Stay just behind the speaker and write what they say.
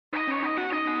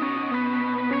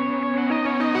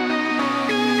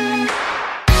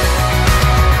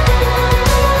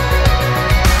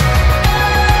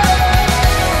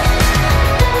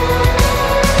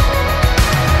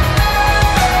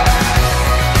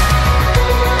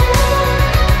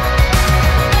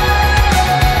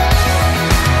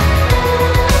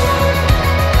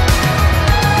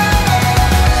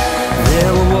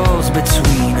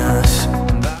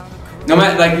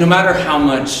no matter how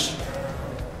much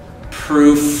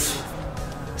proof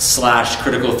 /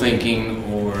 critical thinking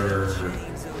or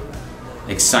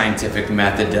like scientific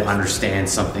method to understand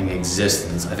something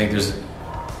existence, I think there's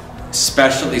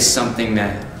especially something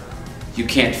that you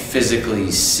can't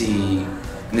physically see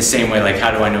in the same way. Like,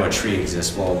 how do I know a tree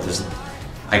exists? Well,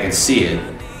 I can see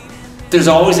it. There's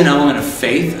always an element of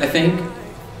faith, I think,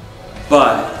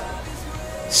 but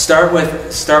start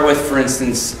with, for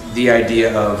instance, the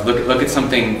idea of look at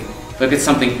something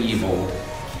evil.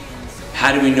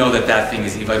 How do we know that thing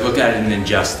is evil? Like, look at it in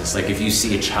injustice. Like, if you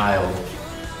see a child,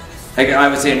 like I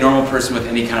would say a normal person with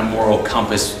any kind of moral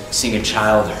compass seeing a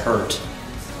child hurt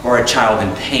or a child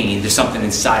in pain, there's something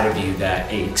inside of you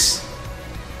that aches.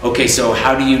 Okay, so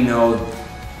how do you know,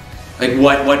 like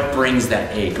what brings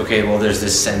that ache? Okay, well, there's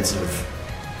this sense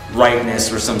of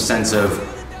rightness or some sense of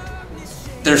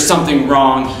there's something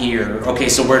wrong here. Okay,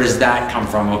 so where does that come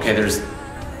from? Okay, there's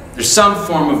some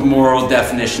form of moral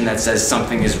definition that says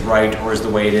something is right or is the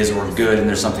way it is or good, and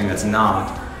there's something that's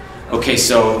not. Okay,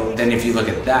 so then if you look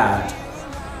at that,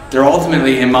 they're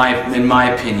ultimately, in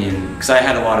my opinion, because I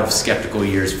had a lot of skeptical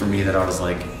years for me that I was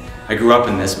like, I grew up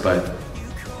in this, but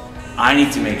I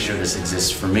need to make sure this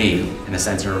exists for me, in a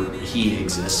sense, or he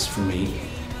exists for me.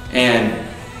 And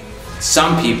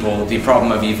some people, the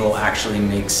problem of evil actually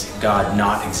makes God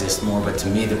not exist more, but to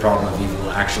me, the problem of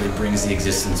evil actually brings the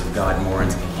existence of God more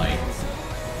into the light.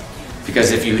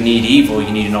 Because if you need evil,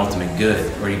 you need an ultimate good,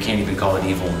 or you can't even call it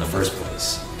evil in the first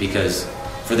place. Because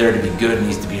for there to be good, it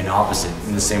needs to be an opposite,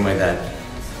 in the same way that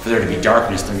for there to be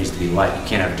darkness, there needs to be light. You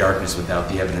can't have darkness without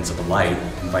the evidence of a light,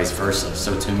 and vice versa.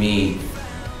 So to me,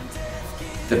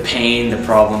 the pain, the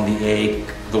problem, the ache,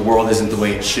 the world isn't the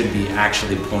way it should be,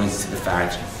 actually points to the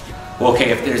fact, well,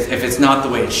 okay, if it's not the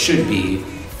way it should be,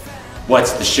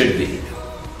 what's the should be?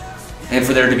 And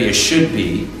for there to be a should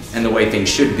be, and the way things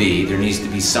should be, there needs to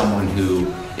be someone who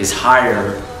is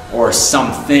higher, or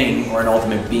something, or an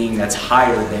ultimate being that's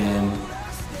higher than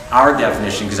our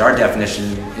definition, because our definition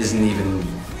is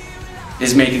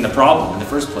making the problem in the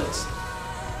first place.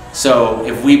 So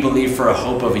if we believe for a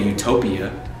hope of a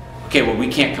utopia, okay, well, we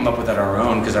can't come up with it on our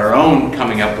own, because our own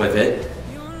coming up with it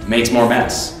makes more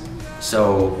mess.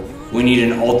 So we need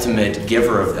an ultimate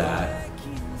giver of that.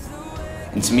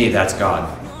 And to me, that's God.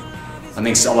 I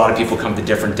think a lot of people come to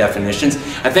different definitions.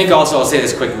 I think also, I'll say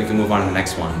this quick, we can move on to the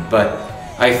next one, but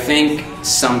I think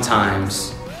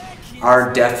sometimes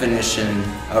our definition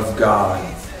of God,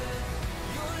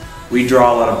 we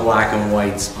draw a lot of black and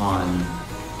whites on,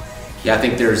 yeah, I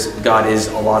think God is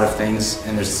a lot of things,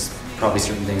 and there's probably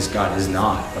certain things God is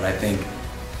not, but I think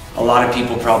a lot of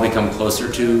people probably come closer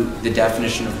to the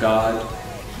definition of God,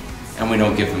 and we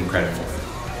don't give them credit for it.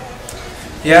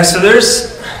 Yeah, so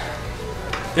there's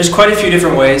quite a few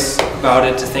different ways about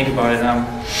it to think about it.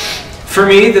 For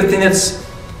me, the thing that's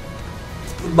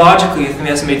logically, the thing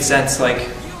that's made sense, like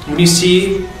when you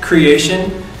see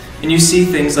creation and you see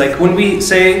things like when we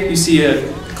say you see a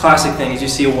classic thing is you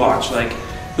see a watch, like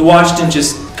the watch didn't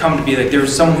just come to be, like there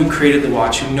was someone who created the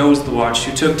watch, who knows the watch,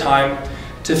 who took time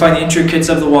to find the intricacies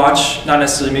of the watch, not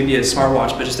necessarily maybe a smart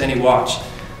watch, but just any watch.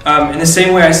 In the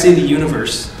same way I see the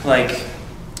universe, like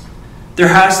there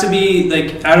has to be,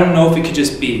 like, I don't know if it could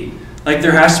just be, like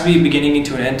there has to be a beginning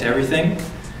into an end to everything.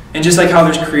 And just like how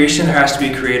there's creation, there has to be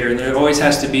a creator, and there always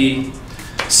has to be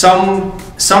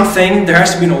something, there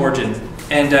has to be an origin.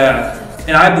 And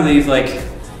I believe like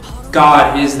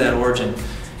God is that origin.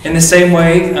 In the same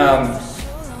way,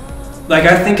 like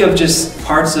I think of just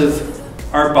parts of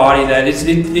our body that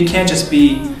it can't just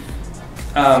be,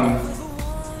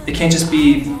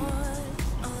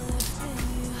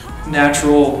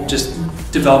 natural, just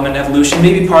development, evolution,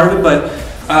 maybe part of it, but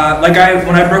like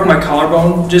when I broke my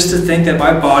collarbone, just to think that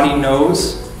my body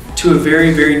knows to a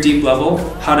very, very deep level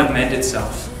how to mend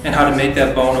itself and how to make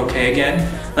that bone okay again.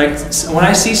 Like when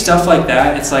I see stuff like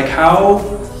that, it's like how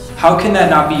can that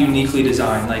not be uniquely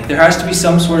designed? Like there has to be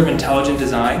some sort of intelligent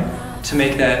design to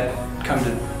make that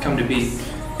come to be.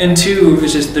 And two,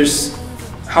 it's just there's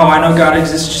how I know God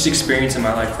exists, just experience in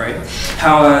my life, right?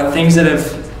 How things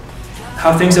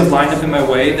have lined up in my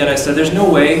way that I said there's no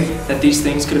way that these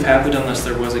things could have happened unless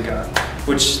there was a God,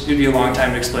 which would be a long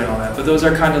time to explain all that. But those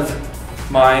are kind of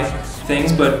my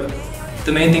things. But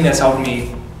the main thing that's helped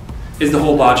me is the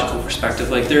whole logical perspective.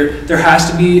 Like there has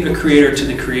to be a creator to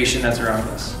the creation that's around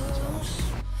us.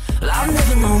 I've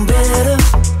never known better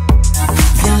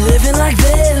than living like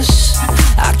this.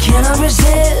 I cannot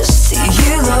resist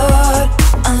you, Lord.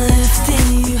 I'm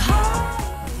lifting you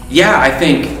high. Yeah, I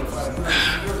think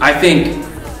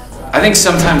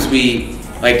sometimes we,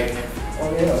 like,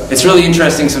 it's really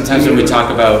interesting sometimes when we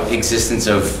talk about existence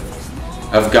of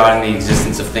of God and the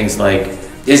existence of things like,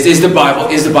 is the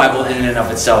Bible in and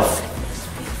of itself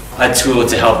a tool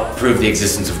to help prove the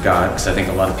existence of God? Because I think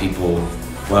a lot of people,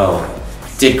 well,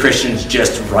 did Christians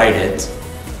just write it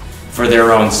for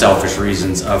their own selfish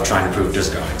reasons of trying to prove does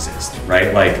God exist,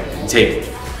 right? Like, take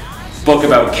a book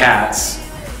about cats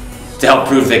to help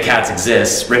prove that cats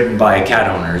exist, written by cat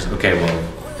owners. Okay, well,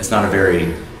 it's not a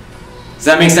very, does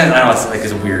that make sense? I know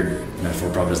it's a weird metaphor,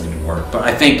 probably doesn't even work, but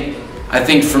I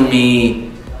think for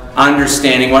me,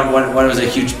 understanding what was a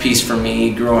huge piece for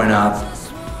me growing up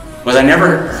was I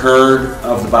never heard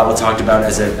of the Bible talked about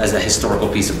as a historical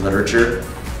piece of literature,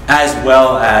 as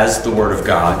well as the Word of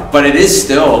God. But it is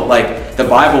still, like, the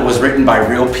Bible was written by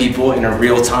real people in a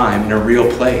real time, in a real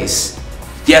place.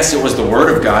 Yes, it was the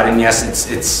Word of God, and yes,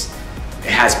 it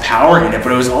has power in it,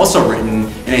 but it was also written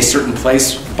in a certain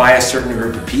place by a certain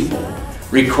group of people,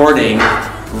 recording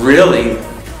really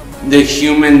the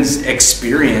human's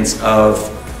experience of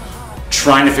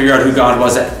trying to figure out who God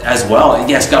was as well. And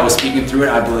yes, God was speaking through it.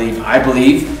 I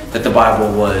believe that the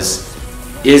Bible is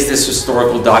this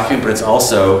historical document, but it's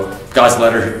also God's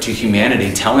letter to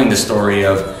humanity, telling the story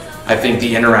of, I think,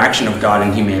 the interaction of God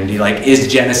and humanity. Like, is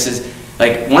Genesis,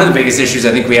 like, one of the biggest issues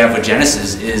I think we have with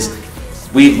Genesis is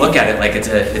we look at it like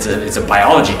it's a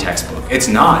biology textbook. It's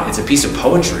not. It's a piece of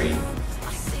poetry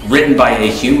written by a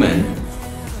human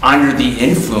under the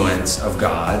influence of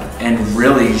God and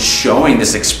really showing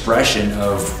this expression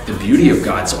of the beauty of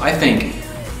God. So I think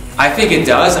it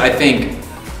does. I think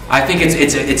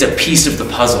it's a piece of the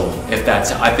puzzle. If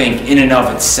that's, I think in and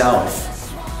of itself,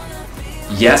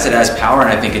 yes, it has power, and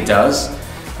I think it does.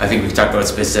 I think we've talked about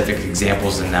specific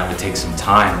examples, and that would take some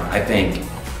time. I think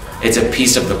it's a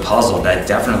piece of the puzzle that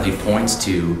definitely points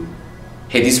to,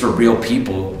 hey, these were real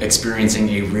people experiencing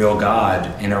a real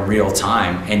God in a real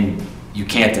time, and you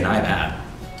can't deny that.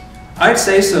 I'd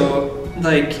say so.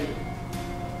 Like,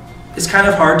 it's kind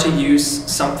of hard to use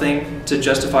something to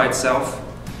justify itself.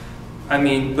 I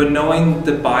mean, but knowing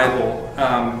the Bible,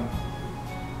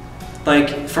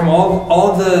 like, from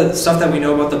all of the stuff that we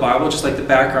know about the Bible, just like the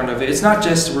background of it, it's not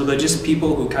just religious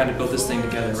people who kind of built this thing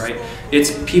together, right?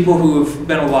 It's people who have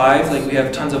been alive. Like, we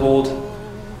have tons of old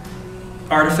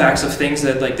artifacts of things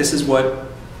that, like, this is what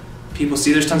people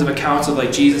see. There's tons of accounts of,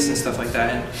 like, Jesus and stuff like that.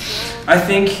 And I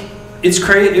think it's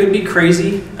crazy. It would be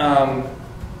crazy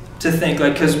to think,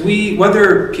 like, because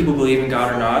whether people believe in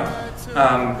God or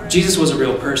not, Jesus was a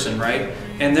real person, right?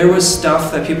 And there was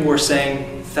stuff that people were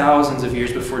saying thousands of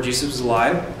years before Jesus was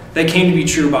alive that came to be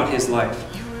true about his life.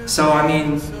 So, I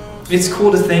mean, it's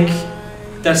cool to think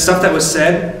that stuff that was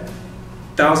said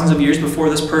thousands of years before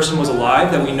this person was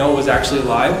alive, that we know was actually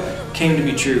alive, came to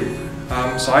be true.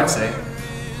 So I'd say.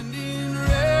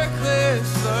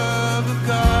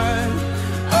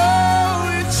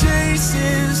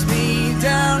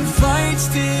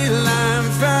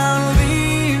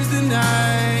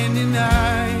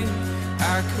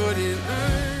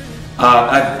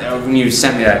 When you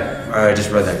sent me that, I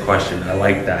just read that question, I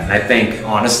like that. And I think,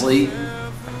 honestly,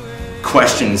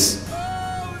 questions,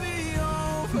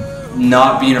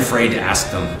 not being afraid to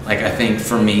ask them. Like, I think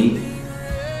for me,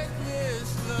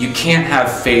 you can't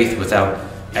have faith without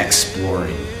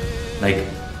exploring. Like,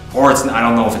 or it's, I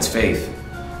don't know if it's faith.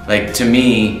 Like, to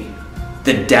me,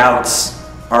 the doubts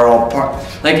are all part,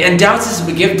 like, and doubts is,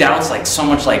 we give doubts like so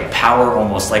much like power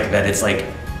almost, like that it's like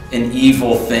an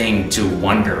evil thing to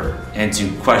wonder and to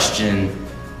question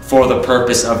for the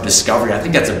purpose of discovery. I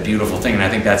think that's a beautiful thing, and I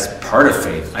think that's part of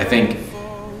faith. I think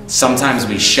sometimes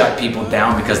we shut people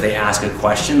down because they ask a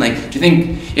question. Like, do you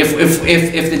think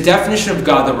if the definition of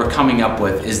God that we're coming up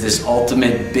with is this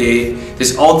ultimate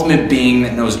being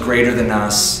that knows greater than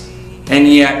us, and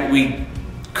yet we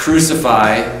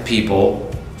crucify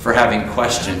people for having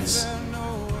questions?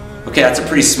 Okay, that's a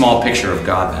pretty small picture of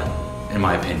God then, in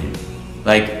my opinion.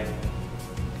 Like,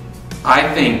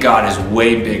 I think God is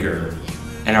way bigger,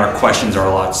 and our questions are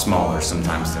a lot smaller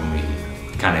sometimes than we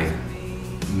kind of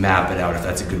map it out, if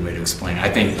that's a good way to explain it. I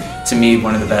think, to me,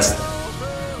 one of the best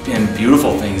and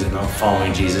beautiful things about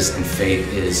following Jesus and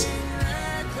faith is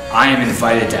I am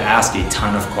invited to ask a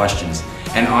ton of questions.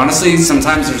 And honestly,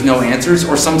 sometimes there's no answers,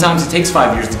 or sometimes it takes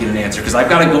 5 years to get an answer, because I've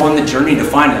got to go on the journey to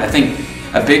find it. I think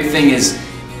a big thing is,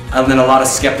 in a lot of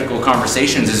skeptical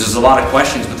conversations, is there's a lot of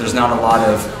questions, but there's not a lot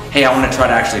of, hey, I want to try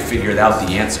to actually figure out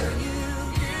the answer.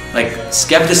 Like,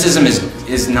 skepticism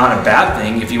is not a bad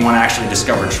thing if you want to actually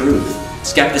discover truth.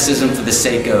 Skepticism for the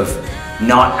sake of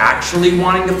not actually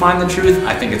wanting to find the truth,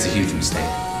 I think it's a huge mistake.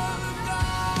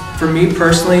 For me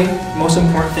personally, the most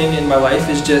important thing in my life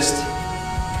is just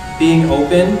being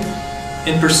open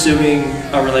and pursuing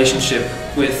a relationship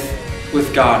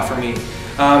with God for me.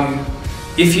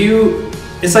 If you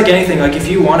it's like anything. Like if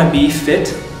you want to be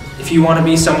fit, if you want to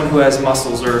be someone who has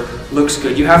muscles or looks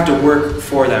good, you have to work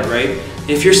for that, right?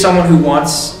 If you're someone who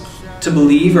wants to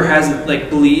believe or has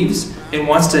believes and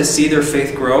wants to see their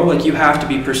faith grow, like you have to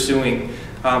be pursuing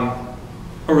a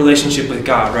relationship with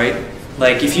God, right?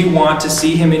 Like if you want to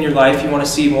see Him in your life, you want to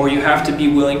see more, you have to be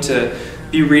willing to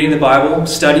be reading the Bible,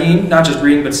 studying, not just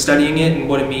reading, but studying it and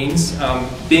what it means,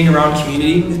 being around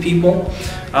community with people,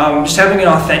 just having an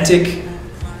authentic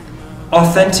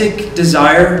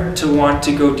desire to want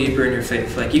to go deeper in your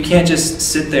faith. Like you can't just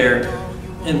sit there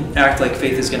and act like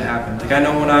faith is going to happen. Like I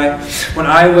know when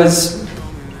I was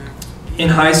in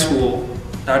high school,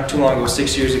 not too long ago,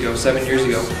 7 years ago,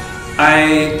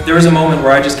 there was a moment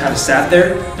where I just kind of sat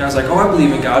there and I was like, oh, I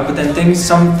believe in God, but then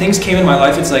some things came in my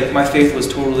life. It's like my faith was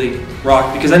totally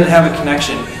rocked because I didn't have a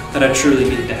connection that I truly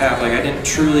needed to have. Like I didn't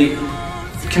truly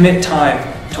commit time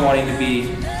to wanting to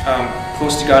be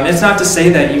close to God. And it's not to say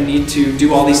that you need to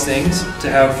do all these things to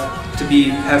have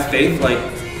faith. Like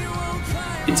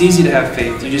it's easy to have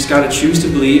faith. You just got to choose to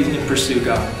believe and pursue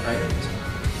God, right?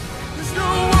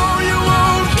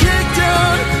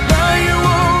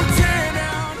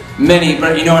 Many,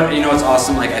 but you know what's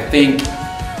awesome? Like I think,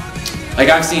 like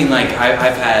I've seen, like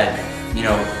I've had, you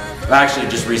know, actually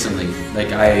just recently,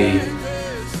 like and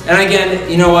again,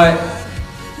 you know what?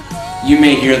 You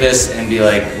may hear this and be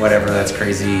like, whatever, that's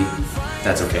crazy.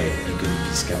 That's okay. You can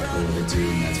be skeptical of it too,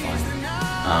 and that's fine.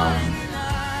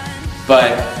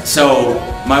 But so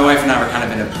my wife and I were kind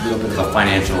of in a little bit of a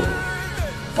financial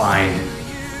bind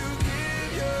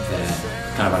that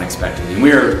kind of unexpectedly, and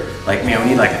we were like, man, we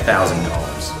need like $1,000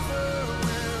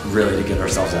 really to get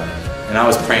ourselves out of it. And I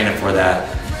was praying for that.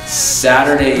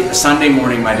 Sunday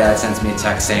morning, my dad sends me a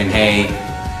text saying, hey,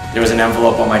 there was an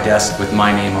envelope on my desk with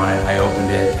my name on it. I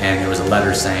opened it and there was a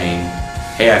letter saying,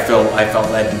 hey, I felt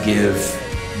led to give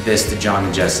this to John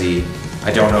and Jesse.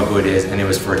 I don't know who it is, and it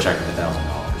was for a check of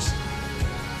 $1,000.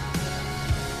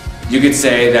 You could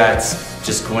say that's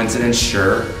just coincidence,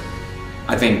 sure.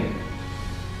 I think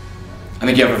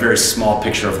you have a very small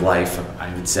picture of life,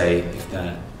 I would say, if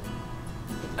that.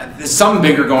 There's something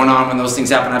bigger going on when those things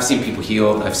happen. I've seen people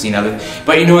healed, I've seen other,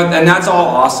 but you know what, and that's all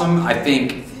awesome. I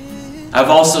think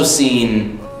I've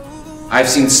seen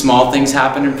small things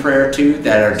happen in prayer too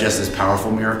that are just as powerful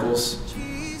miracles.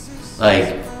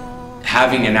 Like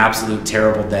having an absolute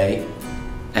terrible day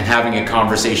and having a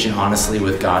conversation honestly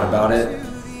with God about it,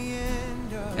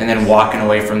 and then walking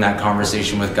away from that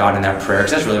conversation with God in that prayer,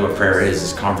 because that's really what prayer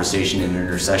is conversation and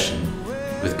intercession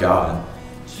with God.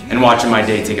 And watching my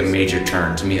day take a major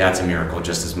turn, to me that's a miracle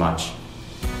just as much.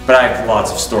 But I have lots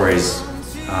of stories,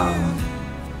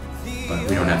 but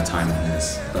we don't have time in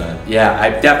this. But yeah,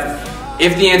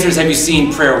 if the answer is have you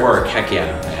seen prayer work, heck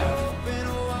yeah, I have.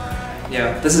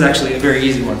 Yeah, this is actually a very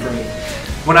easy one for me.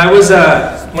 When I was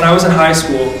in high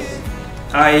school,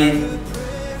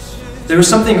 there was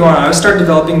something going on. I started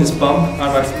developing this bump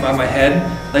on my head.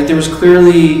 Like there was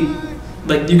clearly,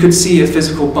 like you could see a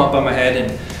physical bump on my head,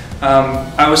 and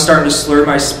I was starting to slur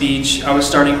my speech. I was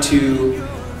starting to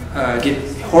get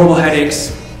horrible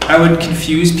headaches. I would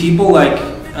confuse people. Like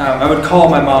I would call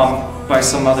my mom by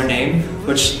some other name,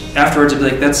 which afterwards I'd be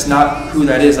like, that's not who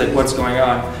that is. Like what's going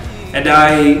on? And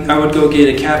I would go get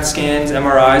a CAT scans,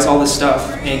 MRIs, all this stuff.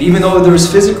 And even though there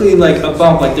was physically like a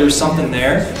bump, like there was something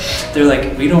there, they're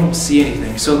like, we don't see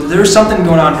anything. So there's something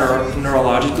going on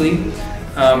neurologically.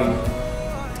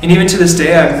 And even to this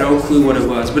day, I have no clue what it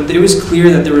was. But it was clear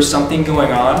that there was something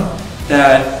going on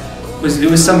that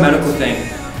it was some medical thing.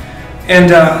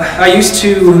 And I used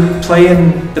to play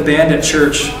in the band at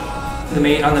church, on the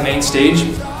main stage.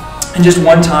 And just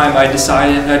one time I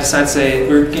decided to say,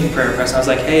 we were getting prayer requests, and I was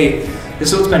like, hey,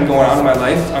 this is what's been going on in my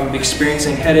life. I'm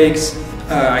experiencing headaches.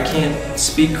 I can't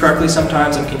speak correctly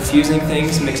sometimes. I'm confusing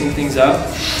things, mixing things up.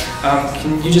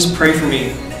 Can you just pray for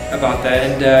me about that?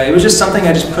 And it was just something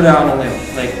I just put out on a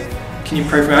limb. Like, can you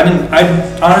pray for me?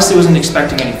 I honestly wasn't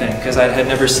expecting anything because I had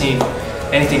never seen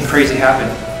anything crazy happen.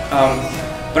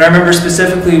 But I remember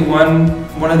specifically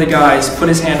one of the guys put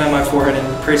his hand on my forehead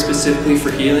and prayed specifically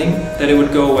for healing, that it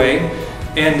would go away.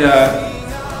 And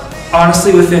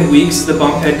honestly, within weeks, the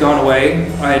bump had gone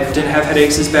away. I didn't have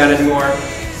headaches as bad anymore.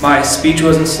 My speech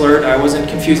wasn't slurred. I wasn't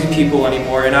confusing people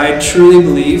anymore. And I truly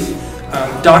believe,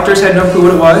 doctors had no clue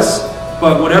what it was,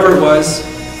 but whatever it was,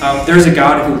 there's a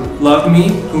God who loved me,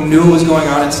 who knew what was going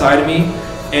on inside of me,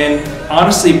 and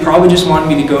honestly probably just wanted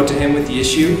me to go to Him with the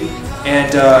issue.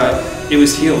 And it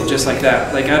was healed just like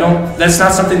that. Like that's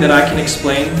not something that I can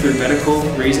explain through medical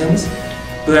reasons,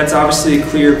 but that's obviously a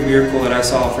clear miracle that I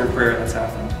saw through prayer that's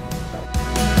happened.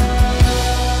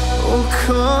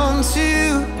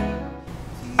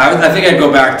 I think I'd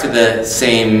go back to the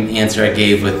same answer I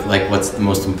gave with like what's the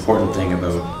most important thing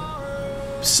about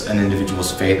an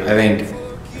individual's faith. I think,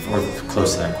 if we're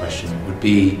close to that question, it would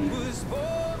be,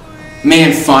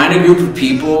 man, find a group of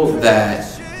people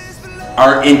that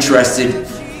are interested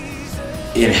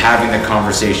in having the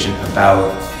conversation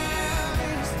about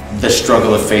the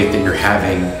struggle of faith that you're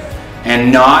having,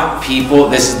 and not people,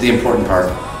 this is the important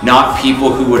part, not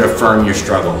people who would affirm your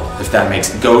struggle, if that makes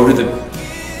sense. Go to the,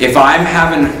 if I'm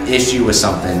having an issue with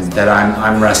something that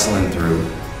I'm wrestling through,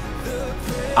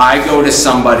 I go to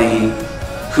somebody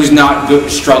who's not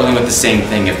struggling with the same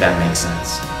thing, if that makes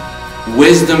sense.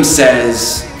 Wisdom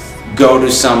says go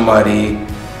to somebody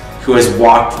who has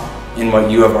walked in what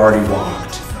you have already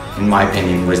walked. In my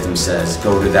opinion, wisdom says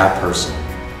go to that person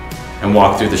and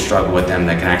walk through the struggle with them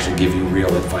that can actually give you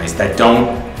real advice, that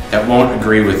won't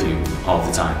agree with you all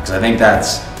the time. Because I think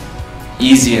that's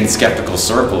easy in skeptical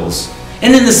circles.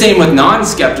 And then the same with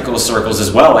non-skeptical circles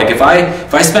as well. Like if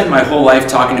I spent my whole life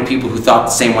talking to people who thought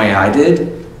the same way I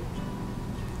did,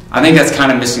 I think that's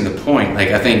kind of missing the point. Like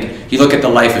I think you look at the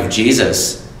life of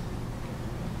Jesus,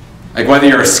 like whether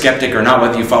you're a skeptic or not,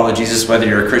 whether you follow Jesus, whether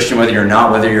you're a Christian, whether you're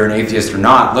not, whether you're an atheist or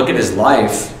not, look at his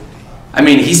life. I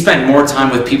mean, he spent more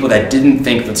time with people that didn't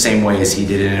think the same way as he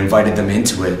did and invited them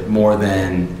into it more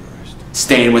than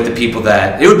staying with the people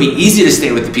that, it would be easy to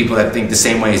stay with the people that think the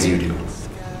same way as you do.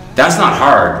 That's not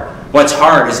hard. What's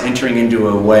hard is entering into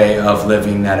a way of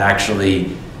living that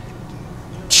actually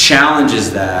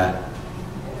challenges that.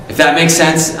 If that makes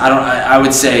sense, I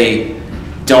would say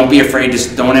don't be afraid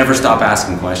to, don't ever stop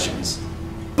asking questions.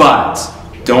 But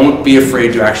don't be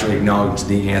afraid to actually acknowledge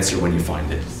the answer when you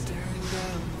find it.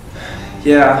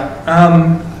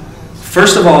 Yeah.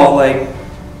 First of all, like,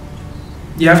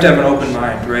 you have to have an open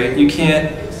mind, right? You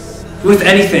can't, with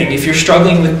anything, if you're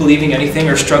struggling with believing anything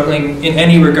or struggling in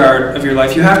any regard of your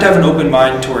life, you have to have an open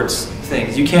mind towards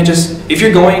things. You can't just, if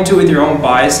you're going into it with your own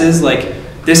biases, like,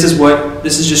 this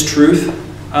is just truth,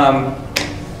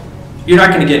 you're not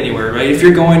going to get anywhere, right? If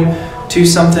you're going to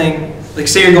something, like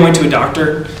say you're going to a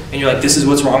doctor and you're like, this is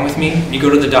what's wrong with me, and you go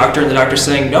to the doctor and the doctor's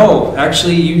saying, no,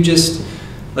 actually you just,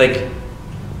 like,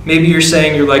 maybe you're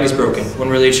saying your leg is broken when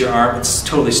really it's your arm. It's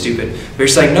totally stupid. But you're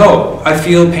saying, no, I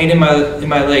feel pain in my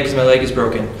leg because my leg is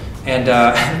broken.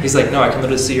 And he's like, no, I can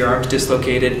literally see your arm's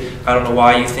dislocated. I don't know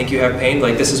why you think you have pain.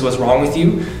 Like, this is what's wrong with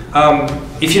you.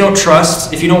 If you don't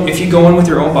trust, if you go in with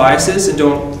your own biases and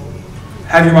don't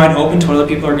have your mind open to what other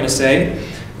people are going to say,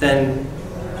 then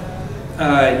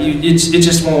it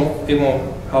just won't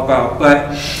help out.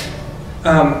 But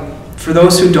for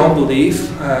those who don't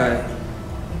believe,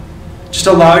 just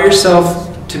allow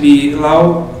yourself to be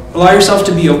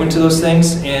open to those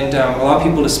things, and allow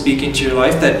people to speak into your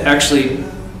life that actually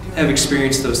have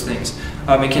experienced those things.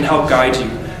 It can help guide you.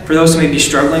 For those who may be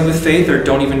struggling with faith or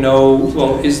don't even know,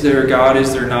 well, is there a God,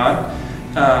 is there not?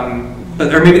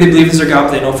 Or maybe they believe there's a God,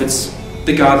 but they know if it's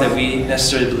the God that we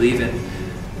necessarily believe in.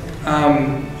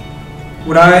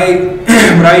 What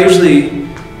I usually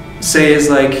say is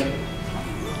like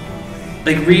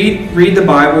read the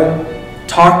Bible.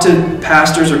 Talk to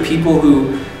pastors or people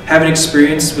who have an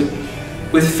experience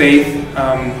with faith,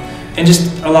 and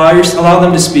just allow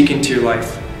them to speak into your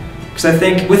life. Because I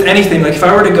think with anything, like if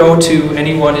I were to go to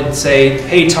anyone and say,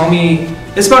 hey, tell me,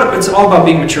 it's all about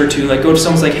being mature too. Like go to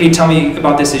someone's like, hey, tell me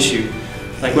about this issue,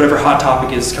 like whatever hot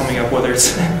topic is coming up, whether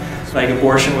it's like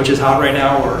abortion, which is hot right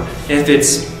now, or if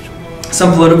it's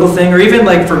some political thing, or even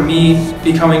like for me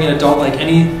becoming an adult, like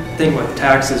anything with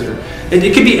taxes, or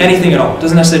it could be anything at all. It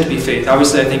doesn't necessarily have to be faith.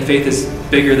 Obviously, I think faith is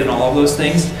bigger than all of those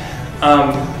things.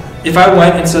 If I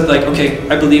went and said like, okay,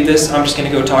 I believe this, I'm just going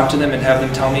to go talk to them and have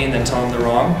them tell me and then tell them they're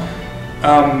wrong,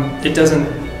 it doesn't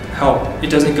help. It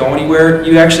doesn't go anywhere.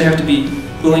 You actually have to be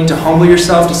willing to humble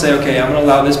yourself to say, okay, I'm going to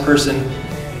allow this person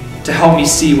to help me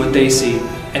see what they see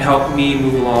and help me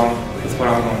move along with what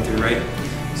I'm going through, right?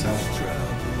 So,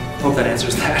 hope that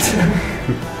answers that.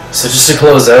 So just to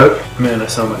close out, man, I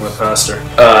sound like my pastor.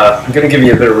 I'm going to give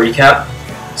you a bit of recap.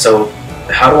 So,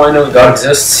 how do I know that God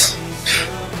exists?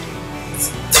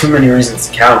 Too many reasons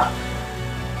to count.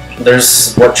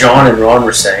 There's what John and Ron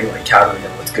were saying, like how do we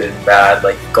know what's good and bad,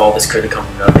 like all this could have come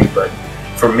from nothing, but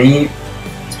for me,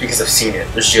 it's because I've seen it.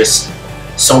 There's just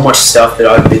so much stuff that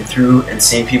I've been through and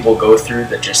seen people go through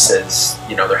that just says,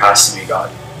 you know, there has to be a God.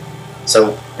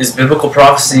 So, is biblical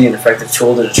prophecy an effective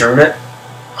tool to determine it?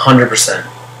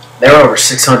 100%. There are over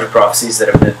 600 prophecies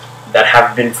that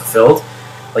have been fulfilled,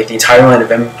 like the entire line of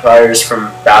empires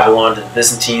from Babylon to the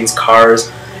Byzantines,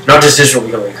 Cars, not just Israel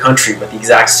becoming a country, but the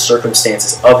exact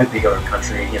circumstances of it becoming a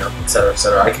country, you know, etc.,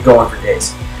 etc. I could go on for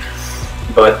days.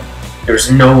 But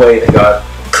there's no way that God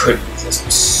couldn't exist.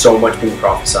 There's so much being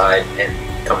prophesied and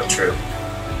coming true.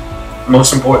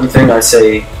 Most important thing I'd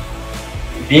say,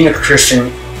 being a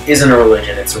Christian isn't a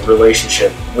religion, it's a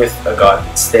relationship with a God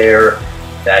that's there,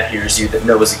 that hears you, that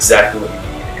knows exactly what you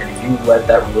need. And if you let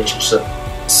that relationship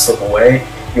slip away,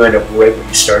 you end up right where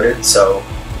you started. So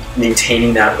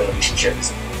maintaining that relationship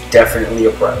is definitely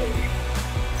a priority.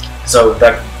 So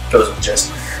that goes with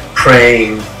just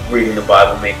praying, reading the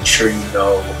Bible, making sure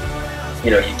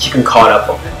you're keeping caught up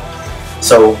on it.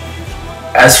 So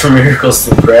as for miracles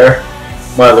through prayer,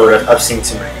 my Lord, I've seen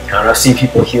too many to count. I've seen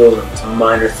people healed on those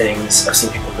minor things. I've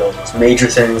seen people healed on those major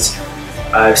things.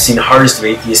 I've seen the hardest of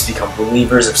atheists become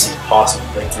believers. I've seen possible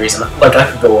victories. And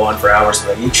I could go on for hours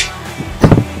about each.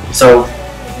 So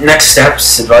next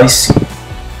steps, advice,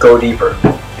 go deeper,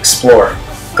 explore.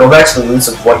 Go back to the roots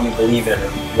of what you believe in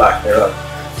and lack thereof.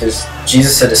 Because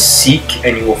Jesus said to seek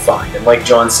and you will find. And like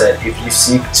John said, if you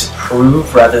seek to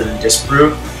prove rather than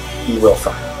disprove, you will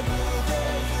find.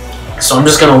 So I'm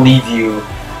just going to leave you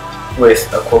with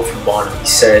a quote from Bono. He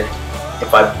said,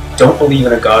 if I don't believe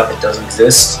in a God that doesn't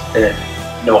exist, then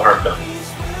no harm done.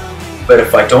 But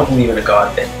if I don't believe in a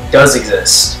God that does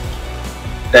exist,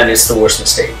 then it's the worst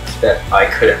mistake that I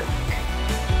could ever make.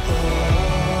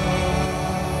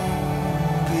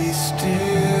 Be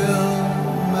still,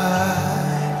 my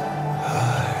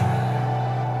heart,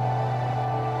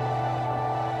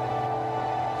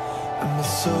 and my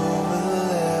soul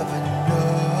will ever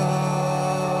know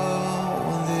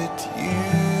that you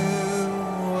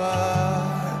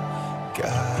are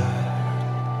God,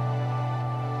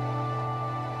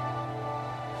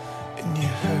 and you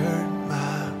hurt